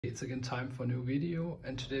It's again time for a new video,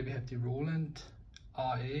 and today we have the Roland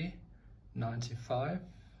RA-95,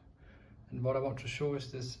 and what I want to show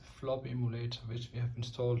is this Floppy emulator which we have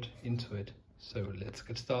installed into it. So let's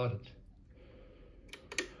get started.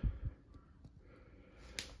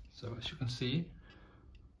 So as you can see,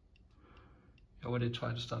 I already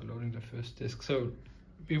tried to start loading the first disk. So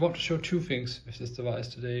we want to show two things with this device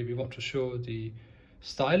today. We want to show the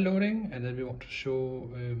style loading, and then we want to show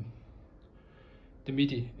the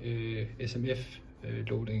MIDI SMF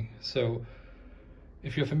loading. So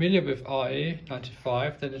if you're familiar with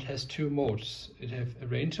RA95, then it has two modes. It has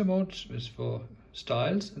Erasure mode, which is for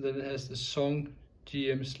styles, and then it has the song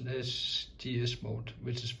GM/GS mode,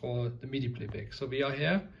 which is for the MIDI playback. So we are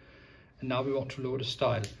here, and now we want to load a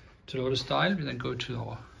style. To load a style, we then go to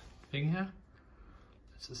our thing here.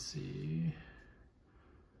 Let's just see.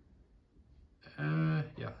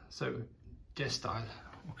 So guess style.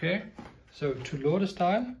 Okay. So to load a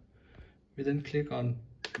style, we then click on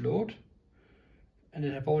load, and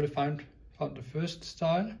it have already found the first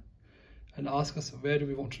style and ask us where do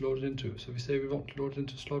we want to load it into. So we say we want to load it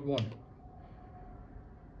into slot 1,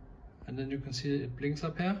 and then you can see it blinks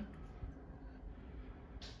up here.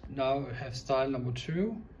 Now we have style number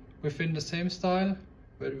 2 within the same style.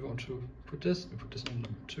 Where do we want to put this? We put this on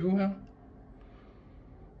number 2 here.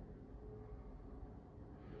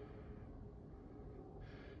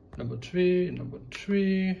 Number 3,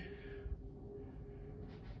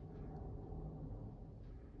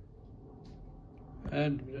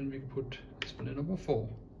 and then we put this one in number 4.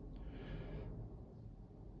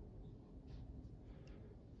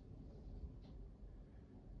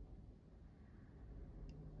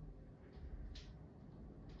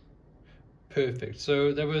 Perfect.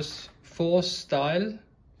 So there was 4 style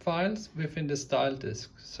files within the style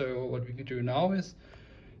disk. So what we can do now is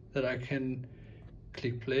that I can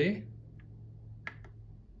click play.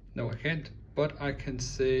 No, I can't, but I can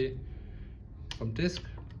say from disk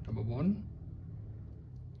number 1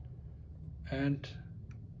 and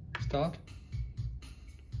start,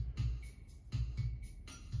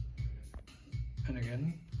 and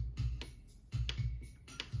again,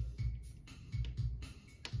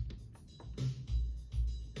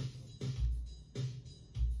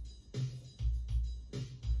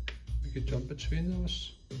 we could jump between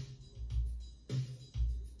those.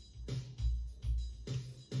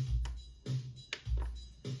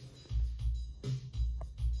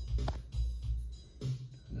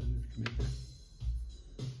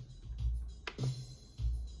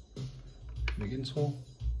 Intro.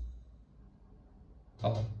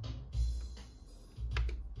 Oh,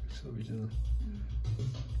 so we did.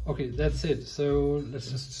 Okay, that's it. So let's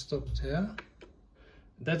just stop it here.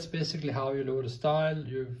 That's basically how you load a style.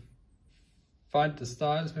 You find the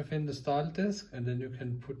styles within the style disk, and then you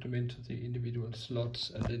can put them into the individual slots,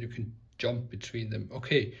 and then you can jump between them.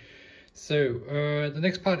 Okay, so the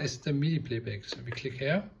next part is the MIDI playback. So we click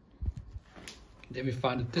here, then we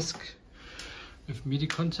find a disk with MIDI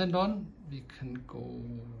content on. We can go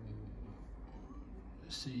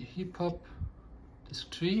see hip hop, disk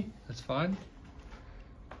 3, that's fine.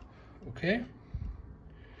 Okay,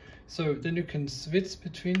 so then you can switch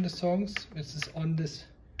between the songs which is on this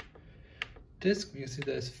disk. You can see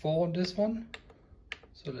there's 4 on this one,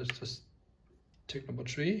 so let's just take number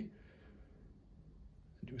 3,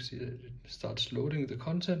 and you see that it starts loading the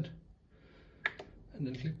content, and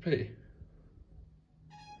then click play.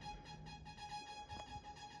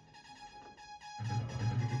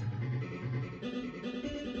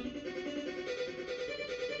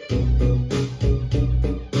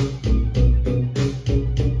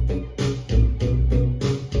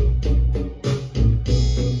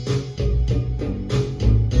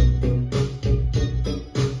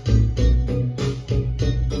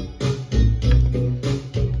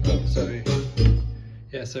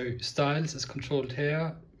 So styles is controlled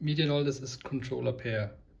here, MIDI and all this is controlled up here.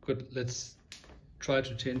 Good, let's try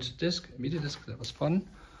to change the disk, MIDI disk, that was fun.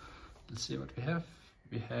 Let's see what we have.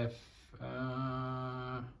 We have,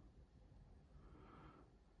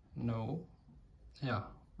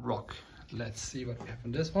 rock. Let's see what we have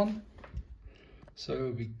on this one.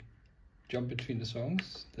 So we jump between the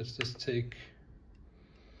songs. Let's just take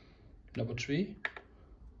number 3,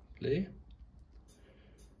 play.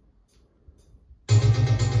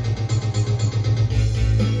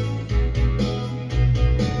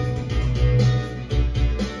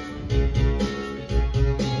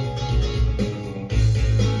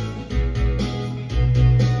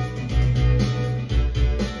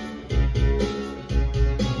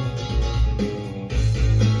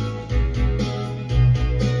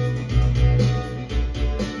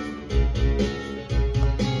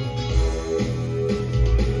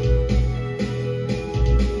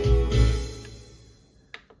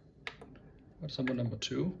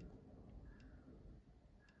 2.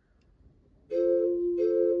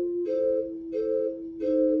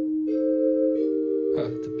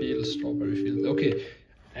 The Beatles Strawberry Field. Okay,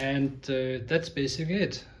 and that's basically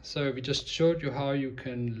it. So we just showed you how you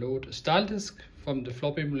can load a style disk from the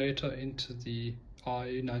Floppy emulator into the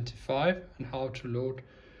RA95 and how to load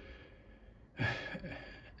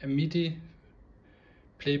a MIDI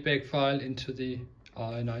playback file into the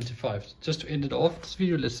RA95. Just to end it off this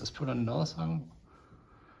video, let's just put on another song.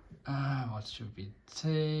 What should we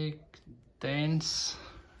take? Dance.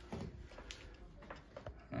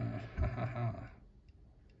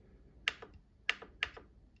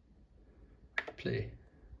 Play.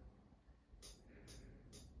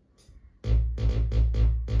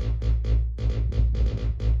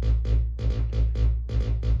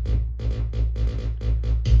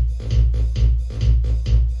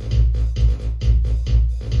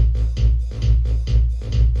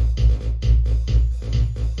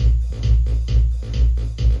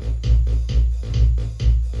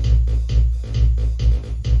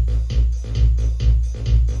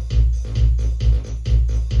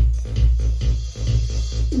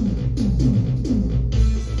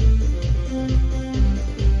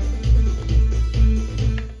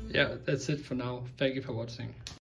 Yeah, that's it for now. Thank you for watching.